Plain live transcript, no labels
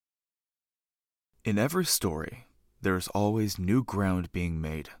In every story, there is always new ground being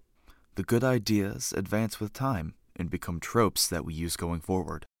made. The good ideas advance with time and become tropes that we use going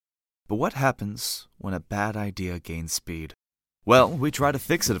forward. But what happens when a bad idea gains speed? Well, we try to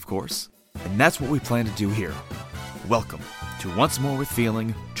fix it, of course, and that's what we plan to do here. Welcome to Once More with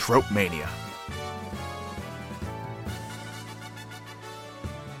Feeling Tropemania.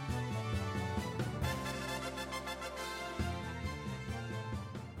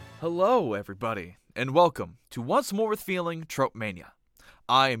 Hello, everybody, and welcome to Once More with Feeling Tropemania.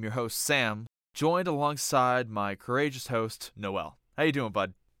 I am your host, Sam, joined alongside my courageous host, Noel. How you doing,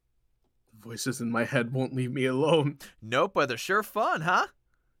 bud? Voices in my head won't leave me alone. Nope, but they're sure fun, huh?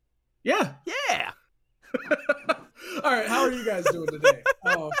 Yeah. Yeah! All right, how are you guys doing today?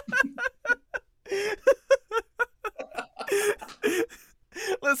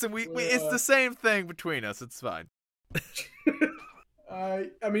 Listen, we it's the same thing between us. It's fine.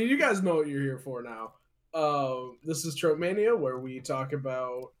 I mean, you guys know what you're here for now. This is Tropemania, where we talk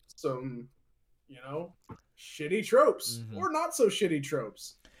about some, shitty tropes or not so shitty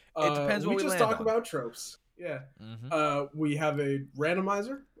tropes. It depends what we just land talk on. about tropes. Yeah. We have a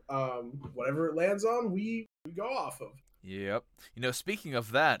randomizer. Whatever it lands on, we go off of. Yep. Speaking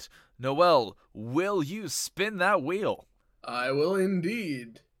of that, Noel, will you spin that wheel? I will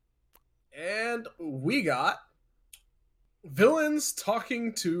indeed. And we got villains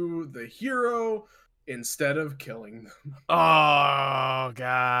talking to the hero instead of killing them. Oh,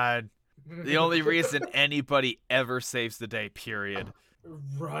 God. The only reason anybody ever saves the day, period.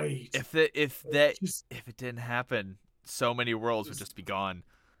 Right. If it didn't happen, so many worlds would just be gone.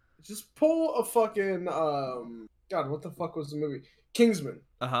 Just pull a fucking God, what the fuck was the movie? Kingsman.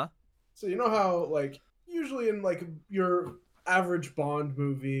 Uh-huh. So you know how usually in your average Bond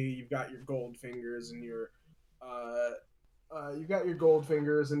movie, you've got your Goldfingers and your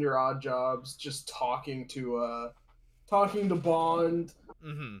odd jobs just talking to Bond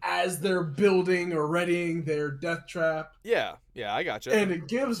as they're building or readying their death trap. Yeah, I gotcha. And it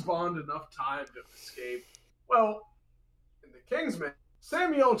gives Bond enough time to escape. Well, in the Kingsman,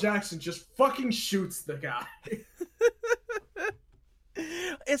 Samuel L. Jackson just fucking shoots the guy.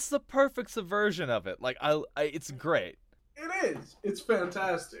 It's the perfect subversion of it. It's great. It is. It's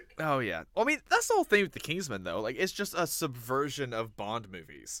fantastic. Oh, yeah. Well, I mean, that's the whole thing with the Kingsman, though. It's just a subversion of Bond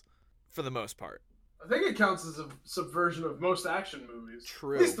movies, for the most part. I think it counts as a subversion of most action movies.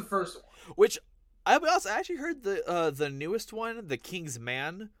 True. At least the first one. Which, I also actually heard the newest one, The King's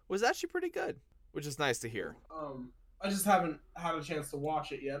Man, was actually pretty good, which is nice to hear. I just haven't had a chance to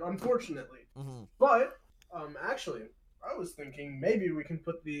watch it yet, unfortunately. Mm-hmm. But, actually, I was thinking maybe we can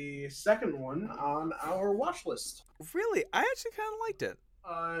put the second one on our watch list. Really? I actually kind of liked it.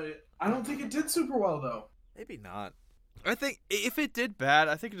 I don't think it did super well, though. Maybe not. I think if it did bad,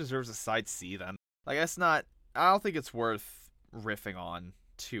 I think it deserves a side C then. It's not, I don't think it's worth riffing on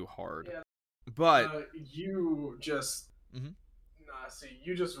too hard. Yeah. But you just,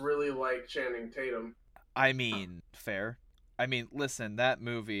 you just really like Channing Tatum. I mean, fair. I mean, listen, that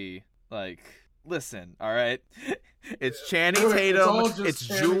movie, listen, all right? It's Channing Tatum, it's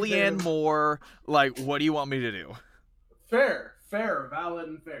Julianne Tatum. Moore, what do you want me to do? Fair, valid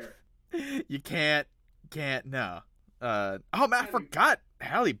and fair. You can't, no. Oh man, I forgot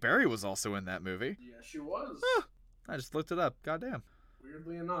Halle Berry was also in that movie. Yeah, she was. I just looked it up, goddamn.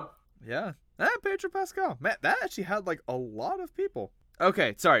 Weirdly enough. Yeah. Pedro Pascal. Man, that actually had, a lot of people.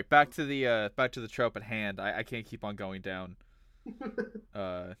 Okay, sorry. Back to the trope at hand. I can't keep on going down.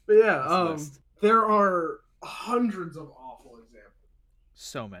 But yeah, there are hundreds of awful examples.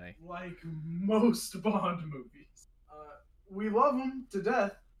 So many. Like most Bond movies. We love them to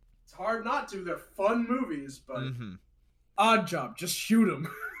death. It's hard not to. They're fun movies, but odd job. Just shoot them.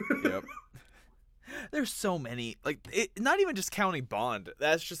 Yep. There's so many. Not even just counting Bond.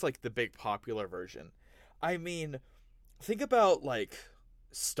 That's just the big popular version. I mean, think about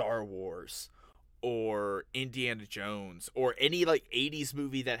Star Wars or Indiana Jones or any 80s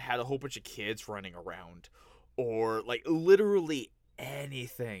movie that had a whole bunch of kids running around or literally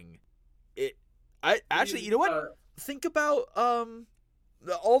anything. You know what? Think about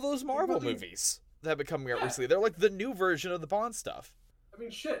all those Marvel movies that have been coming out recently. They're the new version of the Bond stuff. I mean,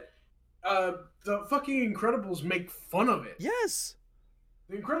 shit. The fucking Incredibles make fun of it. Yes.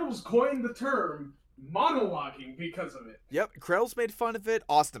 The Incredibles coined the term monologuing because of it. Yep, Krell's made fun of it.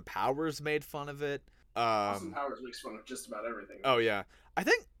 Austin Powers made fun of it. Austin Powers makes fun of just about everything. Oh, yeah. I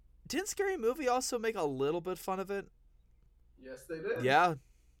think, didn't Scary Movie also make a little bit fun of it? Yes, they did. Yeah.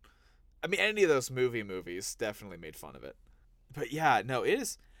 I mean, any of those movies definitely made fun of it. But yeah, no, it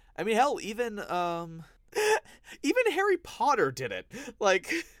is. I mean, hell, even Harry Potter did it.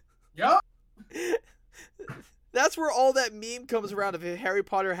 Yeah. That's where all that meme comes around if Harry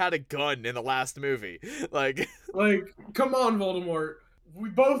Potter had a gun in the last movie. Like, come on, Voldemort. We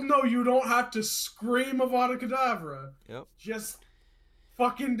both know you don't have to scream Avada Kedavra. yep. Just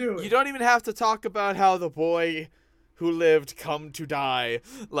fucking do it. You don't even have to talk about how the boy who lived come to die.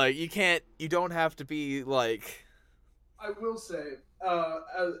 Like, you don't have to be like... I will say,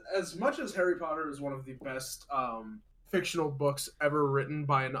 as much as Harry Potter is one of the best fictional books ever written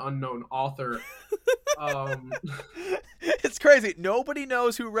by an unknown author, it's crazy. Nobody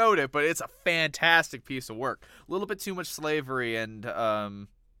knows who wrote it, but it's a fantastic piece of work. A little bit too much slavery and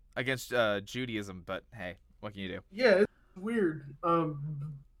against Judaism, but hey, what can you do? Yeah, it's weird.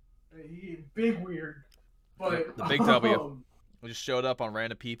 Big weird. But the big W. We just showed up on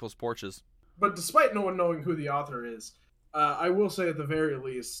random people's porches. But despite no one knowing who the author is, I will say at the very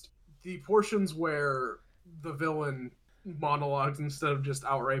least, the portions where the villain monologues instead of just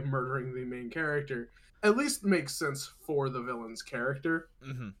outright murdering the main character at least makes sense for the villain's character.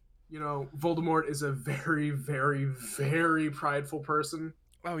 Mm-hmm. You know, Voldemort is a very, very, very prideful person.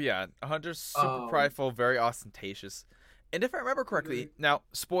 Oh yeah, Hunter's super prideful, very ostentatious. And if I remember correctly, now,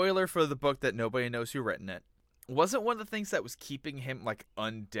 spoiler for the book that nobody knows who written it, wasn't one of the things that was keeping him, like,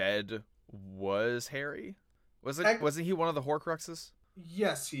 undead was Harry? Wasn't he one of the Horcruxes?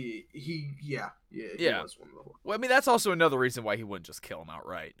 Yes, he was one of the Horcruxes. Well, I mean, that's also another reason why he wouldn't just kill him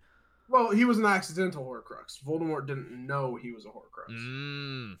outright. Well, he was an accidental Horcrux. Voldemort didn't know he was a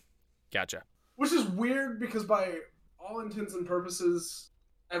Horcrux. Gotcha. Which is weird because by all intents and purposes,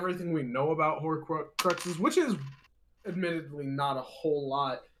 everything we know about Horcruxes, which is admittedly not a whole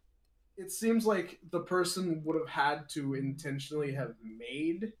lot, it seems like the person would have had to intentionally have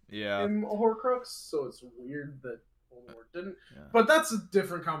made him a Horcrux, so it's weird that Voldemort didn't. Yeah. But that's a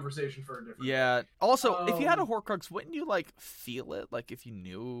different conversation for a different day. Also, if you had a Horcrux, wouldn't you, like, feel it? Like, if you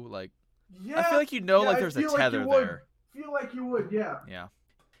knew, like... Yeah. I feel like you know, like, there's a tether there. Feel like you would, yeah. Yeah.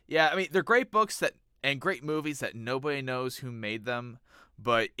 Yeah, I mean, they're great books and great movies that nobody knows who made them,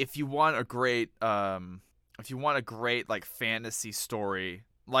 but if you want a great, like, fantasy story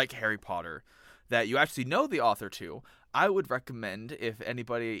like Harry Potter that you actually know the author to, I would recommend, if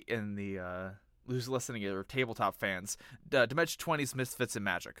anybody in the who's listening or tabletop fans, Dimension 20's Misfits and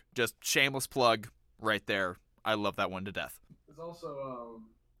Magic. Just shameless plug right there. I love that one to death. There's also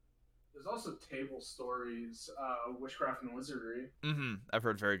table stories, Witchcraft and Wizardry. Mm-hmm. I've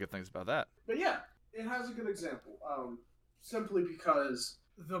heard very good things about that. But yeah, it has a good example. Simply because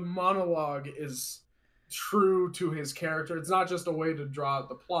the monologue is true to his character. It's not just a way to draw out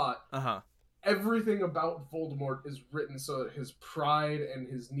the plot. Everything about Voldemort is written so that his pride and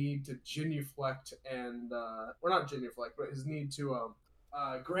his need to genuflect and not genuflect, but his need to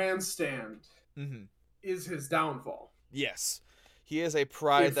grandstand is his downfall. Yes. He is a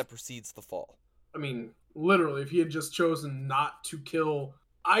pride that precedes the fall. I mean, literally, if he had just chosen not to kill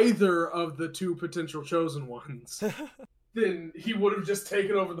either of the two potential chosen ones, then he would have just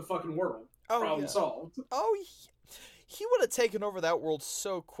taken over the fucking world. Problem solved. Oh, he would have taken over that world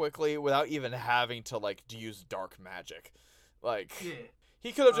so quickly without even having to, like, use dark magic. Like,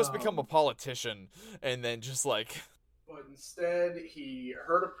 he could have just become a politician and then just, like... But instead, he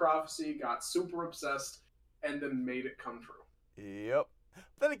heard a prophecy, got super obsessed, and then made it come true. Yep.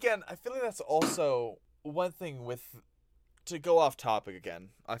 Then again, I feel like that's also one thing with... To go off topic again,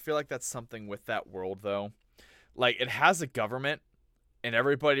 I feel like that's something with that world, though. Like, it has a government, and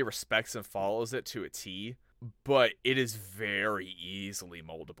everybody respects and follows it to a T, but it is very easily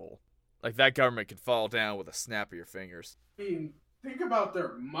moldable. Like, that government could fall down with a snap of your fingers. I mean, think about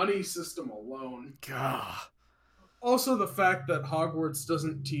their money system alone. God. Also, the fact that Hogwarts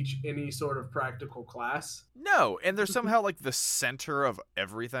doesn't teach any sort of practical class. No, and they're somehow, like, the center of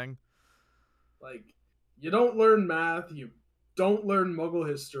everything. Like, you don't learn math, you don't learn Muggle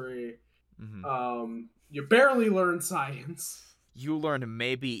history, you barely learn science. You learn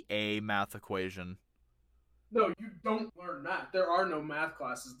maybe a math equation. No, you don't learn math. There are no math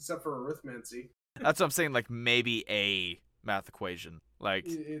classes except for arithmancy. That's what I'm saying, like, maybe a math equation. Like,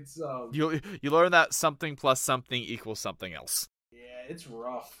 it's you learn that something plus something equals something else. Yeah, it's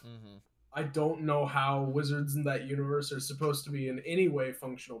rough. I don't know how wizards in that universe are supposed to be in any way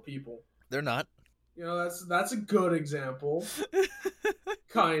functional people. They're not. You know, that's a good example.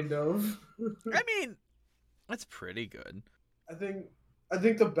 Kind of. I mean, that's pretty good. I think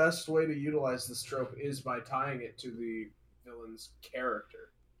the best way to utilize this trope is by tying it to the villain's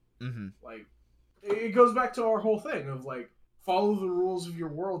character. Like, it goes back to our whole thing of, like, follow the rules of your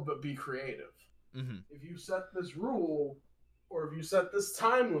world, but be creative. If you set this rule, or if you set this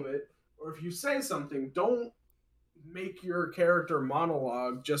time limit, or if you say something, don't make your character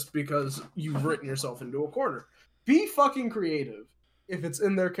monologue just because you've written yourself into a corner. Be fucking creative. If it's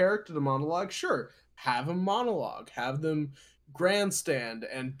in their character to monologue, sure, have them monologue, have them grandstand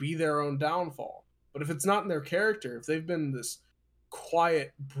and be their own downfall. But if it's not in their character, if they've been this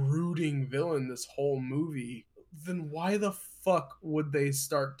quiet, brooding villain this whole movie, then why the fuck would they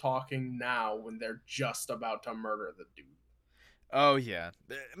start talking now when they're just about to murder the dude? Oh, yeah.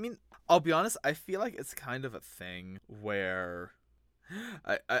 I mean, I'll be honest, I feel like it's kind of a thing where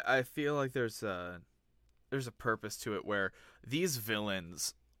I feel like there's a purpose to it where these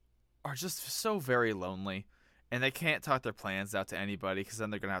villains are just so very lonely and they can't talk their plans out to anybody because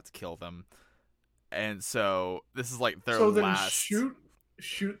then they're going to have to kill them. And so this is like their last...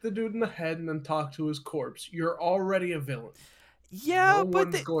 shoot the dude in the head and then talk to his corpse. You're already a villain. Yeah, no but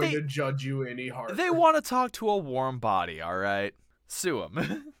one's going to judge you any harder. They want to talk to a warm body, all right? Sue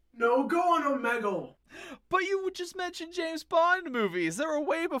him. No, go on Omegle. But you just mentioned James Bond movies. They were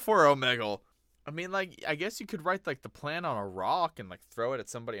way before Omegle. I mean, like, I guess you could write, like, the plan on a rock and, like, throw it at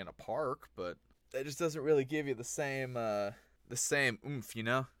somebody in a park, but that just doesn't really give you the same oomph, you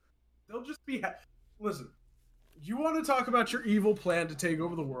know? They'll just be... Listen, you want to talk about your evil plan to take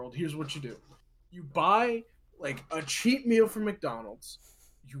over the world, here's what you do. You buy, like, a cheap meal from McDonald's.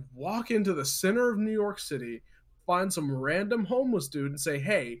 You walk into the center of New York City, find some random homeless dude and say,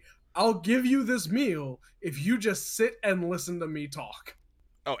 hey, I'll give you this meal if you just sit and listen to me talk.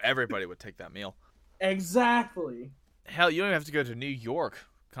 Oh, everybody would take that meal. Exactly. Hell, you don't have to go to New York.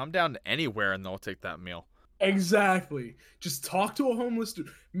 Come down to anywhere and they'll take that meal. Exactly. Just talk to a homeless dude.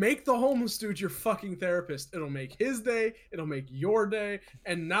 Make the homeless dude your fucking therapist. It'll make his day. It'll make your day.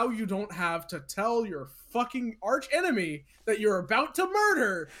 And now you don't have to tell your fucking arch enemy that you're about to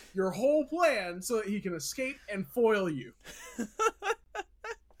murder your whole plan so that he can escape and foil you.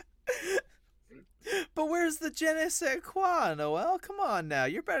 But where's the je ne sais quoi, Noel? Come on now.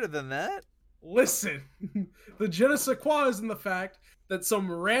 You're better than that. Listen, the je ne sais quoi is in the fact that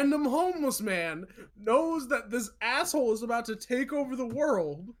some random homeless man knows that this asshole is about to take over the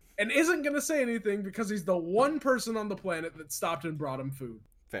world and isn't going to say anything because he's the one person on the planet that stopped and brought him food.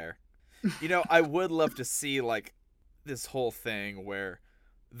 Fair. You know, I would love to see, like, this whole thing where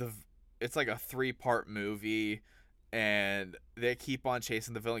it's like a 3-part movie and they keep on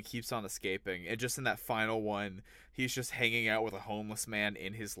chasing, the villain keeps on escaping, and just in that final one, he's just hanging out with a homeless man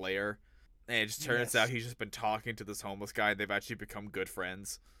in his lair. And it just turns out he's just been talking to this homeless guy and they've actually become good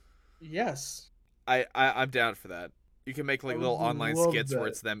friends. Yes. I'm down for that. You can make like little online skits where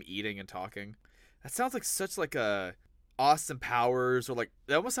it's them eating and talking. That sounds like such like a Austin Powers or like,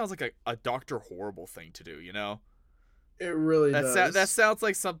 that almost sounds like a Dr. Horrible thing to do, you know? It really does. That sounds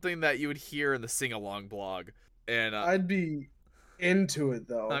like something that you would hear in the sing-along blog. And I'd be into it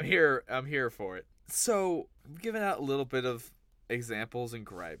though. I'm here for it. So, I'm giving out a little bit of examples and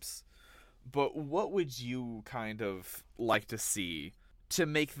gripes. But what would you kind of like to see to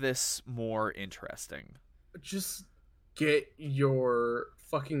make this more interesting? Just get your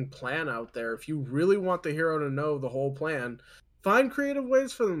fucking plan out there. If you really want the hero to know the whole plan, find creative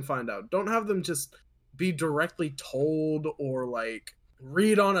ways for them to find out. Don't have them just be directly told or like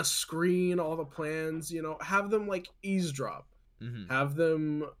read on a screen all the plans, you know. Have them like eavesdrop. Mm-hmm. Have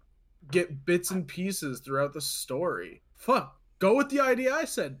them get bits and pieces throughout the story. Fuck. Go with the idea I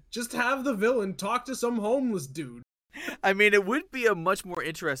said. Just have the villain talk to some homeless dude. I mean, it would be a much more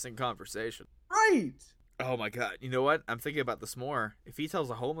interesting conversation. Right. Oh my god. You know what? I'm thinking about this more. If he tells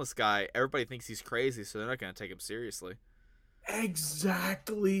a homeless guy, everybody thinks he's crazy, so they're not going to take him seriously.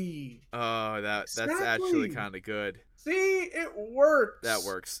 Exactly. Oh, that's actually kind of good. See? It works. That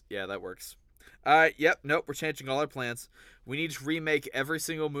works. Yeah, that works. Yep, nope, we're changing all our plans. We need to remake every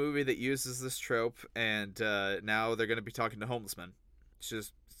single movie that uses this trope, and now they're going to be talking to homeless men.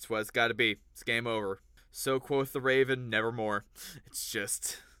 It's what it's got to be. It's game over. So quoth the Raven, nevermore. It's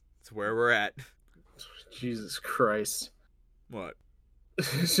where we're at. Jesus Christ. What?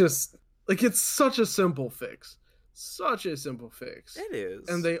 It's just, like, it's such a simple fix. Such a simple fix. It is.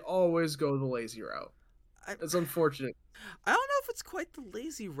 And they always go the lazy route. It's unfortunate. I don't know if it's quite the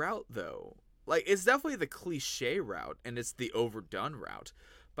lazy route, though. Like, it's definitely the cliche route, and it's the overdone route.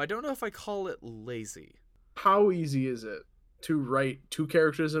 But I don't know if I call it lazy. How easy is it to write 2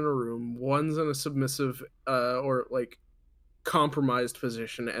 characters in a room, one's in a submissive or, like, compromised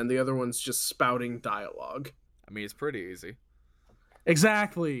position, and the other one's just spouting dialogue? I mean, it's pretty easy.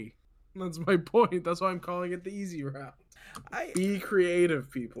 Exactly. That's my point. That's why I'm calling it the easy route. Be creative,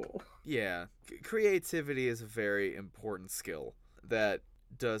 people. Yeah. Creativity is a very important skill that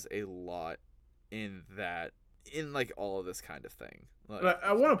does a lot in that in like all of this kind of thing. Like, but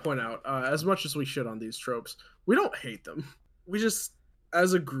I want to point out, as much as we shit on these tropes, we don't hate them. We just,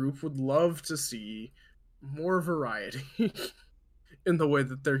 as a group, would love to see more variety in the way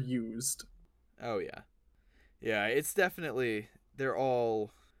that they're used. Oh yeah. Yeah, it's definitely, they're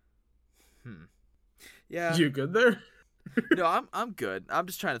all Yeah. You good there? No, I'm good. I'm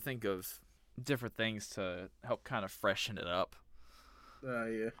just trying to think of different things to help kind of freshen it up.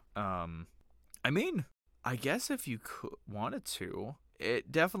 Yeah. I mean, I guess if you wanted to,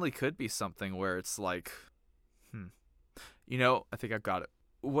 it definitely could be something where it's like, I think I've got it.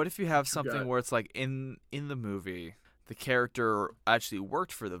 What if you have something where it's like in the movie, the character actually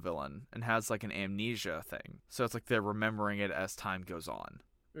worked for the villain and has like an amnesia thing, so it's like they're remembering it as time goes on.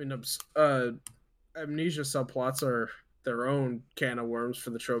 I mean, amnesia subplots are their own can of worms for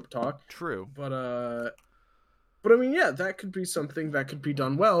the trope talk. True. But I mean, yeah, that could be something that could be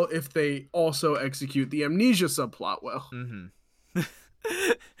done well if they also execute the amnesia subplot well. Mm-hmm.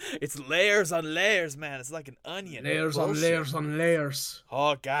 It's layers on layers, man. It's like an onion. Layers on layers on layers.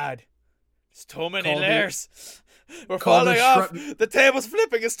 Oh, God. It's too many layers. We're falling off. The table's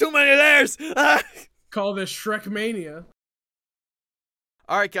flipping. It's too many layers. Call this Tropemania.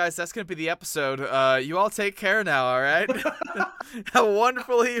 All right, guys, that's going to be the episode. You all take care now, all right? Have a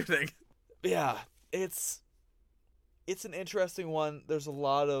wonderful evening. Yeah, it's an interesting one. There's a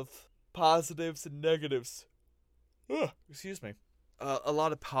lot of positives and negatives. Excuse me. A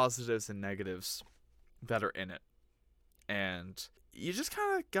lot of positives and negatives that are in it. And you just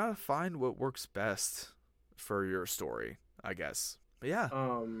kind of got to find what works best for your story, I guess. But yeah.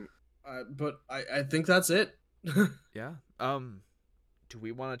 But I think that's it. Yeah. Do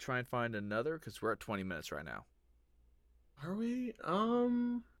we want to try and find another? Because we're at 20 minutes right now. Are we?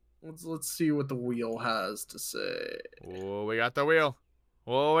 Let's see what the wheel has to say. Oh, we got the wheel.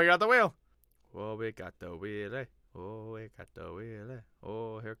 Oh, we got the wheel. Oh, we got the wheel. Oh, we got the wheel.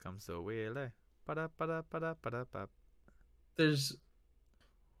 Oh, here comes the wheel. Ba-da-ba-da-ba-da-ba-da-ba. There's...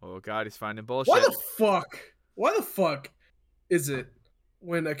 Oh, God, he's finding bullshit. Why the fuck is it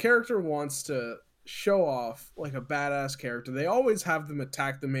when a character wants to show off like a badass character, they always have them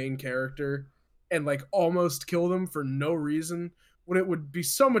attack the main character and like almost kill them for no reason, when it would be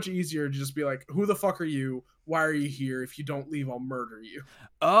so much easier to just be like, who the fuck are you? Why are you here? If you don't leave, I'll murder you.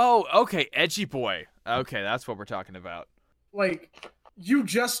 Oh, okay, edgy boy. Okay, that's what we're talking about. Like, you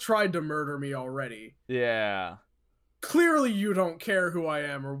just tried to murder me already. Yeah. Clearly you don't care who I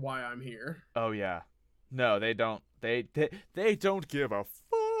am or why I'm here. Oh yeah. No, they don't. They don't give a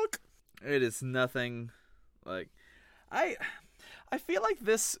fuck. It is nothing like I feel like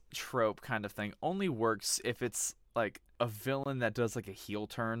this trope kind of thing only works if it's like a villain that does like a heel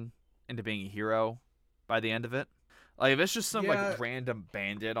turn into being a hero by the end of it. Like if it's just some like random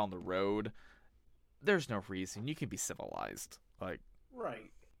bandit on the road, there's no reason. You can be civilized. Like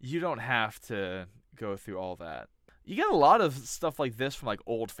right. You don't have to go through all that. You get a lot of stuff like this from like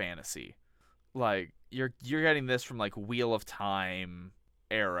old fantasy. Like you're getting this from like Wheel of Time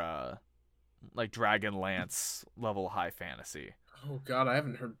era, like Dragonlance level high fantasy. Oh god, I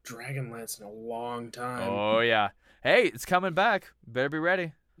haven't heard Dragonlance in a long time. Oh yeah. Hey, it's coming back. Better be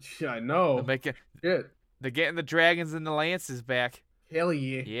ready. Yeah, I know. They're getting the dragons and the lances back. Hell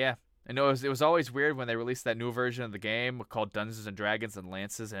yeah. Yeah. I know it was always weird when they released that new version of the game called Dungeons and Dragons and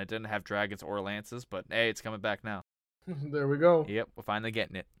Lances, and it didn't have dragons or lances, but hey, it's coming back now. There we go. Yep, we're finally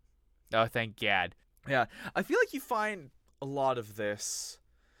getting it. Oh, thank God. Yeah, I feel like you find a lot of this.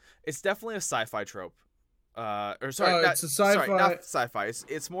 It's definitely a sci-fi trope. It's a sci-fi. Sorry, not sci-fi.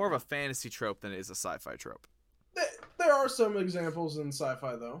 It's more of a fantasy trope than it is a sci-fi trope. There are some examples in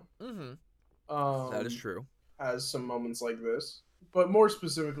sci-fi, though. Mm-hmm. That is true. Has some moments like this. But more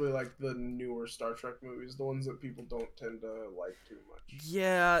specifically, like the newer Star Trek movies, the ones that people don't tend to like too much.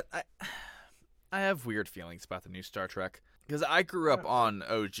 Yeah, I have weird feelings about the new Star Trek. Because I grew up on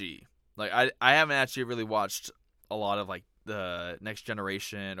OG. Like, I haven't actually really watched a lot of, like, the Next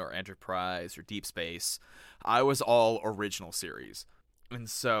Generation or Enterprise or Deep Space. I was all original series. And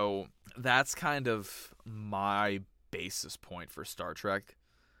so that's kind of my basis point for Star Trek.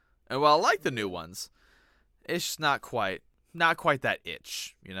 And while I like the new ones, it's just not quite that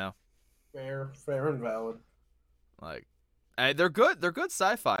itch, you know? Fair and valid. Like, they're good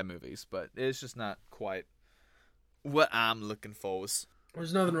sci-fi movies, but it's just not quite what I'm looking for.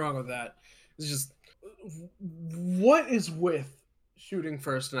 There's nothing wrong with that. It's just, what is with shooting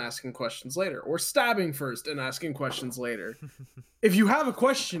first and asking questions later, or stabbing first and asking questions later? If you have a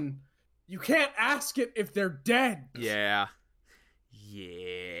question, you can't ask it if they're dead. Yeah.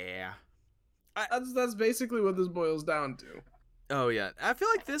 That's basically what this boils down to. Oh yeah, I feel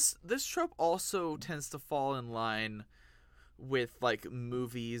like this trope also tends to fall in line with like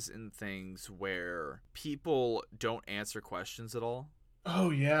movies and things where people don't answer questions at all. Oh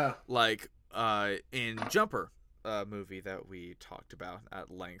yeah, like in Jumper, a movie that we talked about at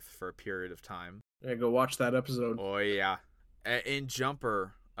length for a period of time. Yeah, go watch that episode. Oh yeah, in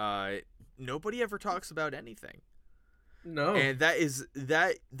Jumper, nobody ever talks about anything. No, and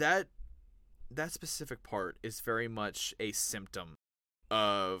that specific part is very much a symptom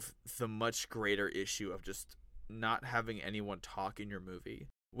of the much greater issue of just not having anyone talk in your movie.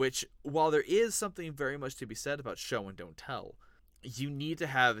 Which, while there is something very much to be said about show and don't tell, you need to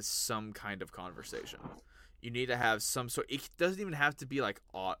have some kind of conversation. You need to have some sort. It doesn't even have to be like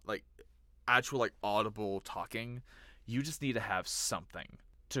actual like audible talking. You just need to have something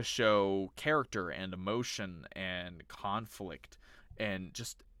to show character and emotion and conflict and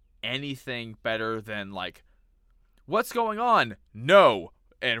just anything better than like, what's going on? No,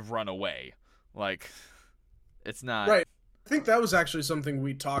 and run away. Like, it's not right. I think that was actually something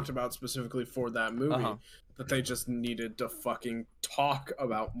we talked about specifically for that movie, that they just needed to fucking talk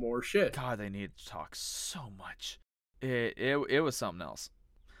about more shit. God, they needed to talk so much. It was something else.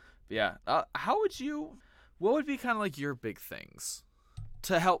 But yeah, what would be kind of like your big things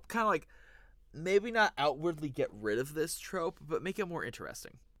to help kind of like maybe not outwardly get rid of this trope, but make it more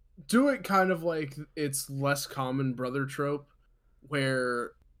interesting? Do it kind of like it's less common brother trope,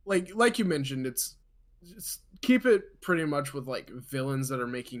 where like you mentioned, it's keep it pretty much with like villains that are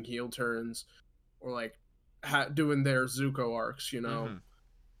making heel turns or like doing their Zuko arcs, you know.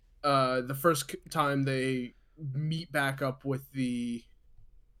 The first time they meet back up with the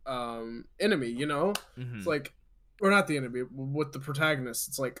enemy, you know, it's like, or not the enemy, with the protagonist,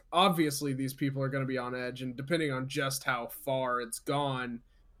 it's like obviously these people are going to be on edge, and depending on just how far it's gone,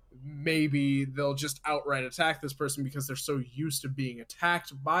 maybe they'll just outright attack this person because they're so used to being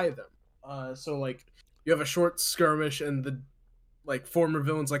attacked by them. So like you have a short skirmish and the like former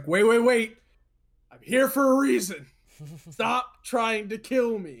villain's like, wait, I'm here for a reason. Stop trying to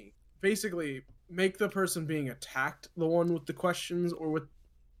kill me. Basically, make the person being attacked the one with the questions or with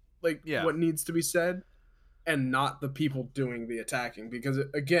like what needs to be said, and not the people doing the attacking. Because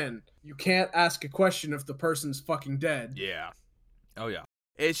again, you can't ask a question if the person's fucking dead. Yeah. Oh yeah.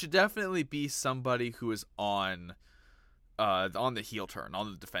 It should definitely be somebody who is on the heel turn, on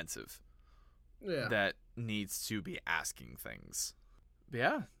the defensive. Yeah. That needs to be asking things. But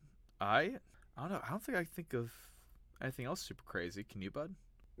yeah. I don't know. I don't think I can think of anything else super crazy. Can you, bud?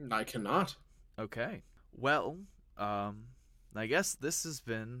 I cannot. Okay. Well, I guess this has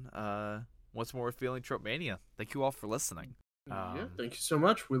been What's More With Feeling Tropemania. Thank you all for listening. Yeah, thank you so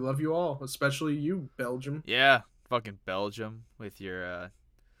much. We love you all, especially you, Belgium. Yeah, fucking Belgium with your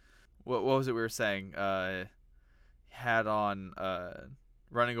what was it we were saying? Had on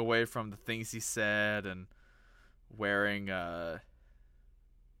running away from the things he said and wearing what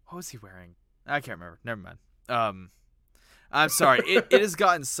was he wearing? I can't remember. Never mind. I'm sorry. It has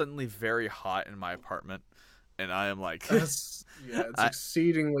gotten suddenly very hot in my apartment, and I am like, it's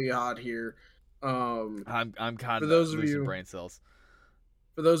exceedingly hot here. I'm kind of losing brain cells.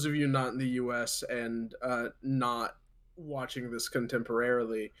 For those of you not in the U.S. and not watching this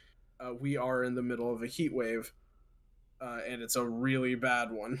contemporarily, we are in the middle of a heat wave, and it's a really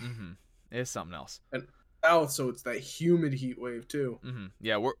bad one. Mm-hmm. It's something else. And also, it's that humid heat wave too. Mm-hmm.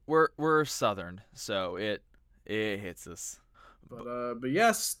 Yeah, we're southern, so it hits us. But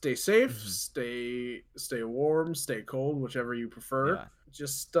yes, stay safe, stay warm, stay cold, whichever you prefer. Yeah.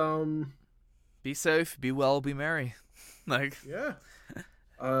 Just be safe, be well, be merry. Like, yeah.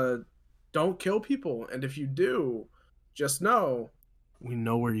 Don't kill people, and if you do, just know we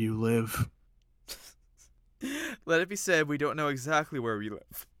know where you live. Let it be said, we don't know exactly where we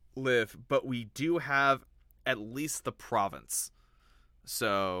live, but we do have at least the province.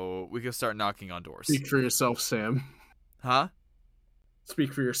 So we can start knocking on doors. Speak for yourself, Sam. Huh?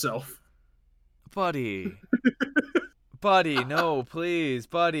 Speak for yourself. Buddy. Buddy, no, please,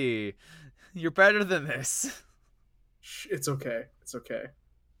 buddy. You're better than this. It's okay. It's okay.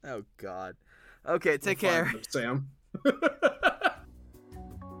 Oh, God. Okay, take care. Sam.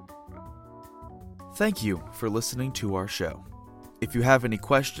 Thank you for listening to our show. If you have any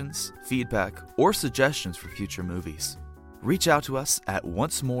questions, feedback, or suggestions for future movies, reach out to us at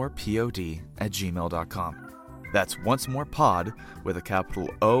oncemorepod@gmail.com. That's oncemorepod with a capital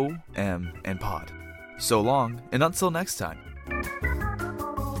O, M, and pod. So long, and until next time.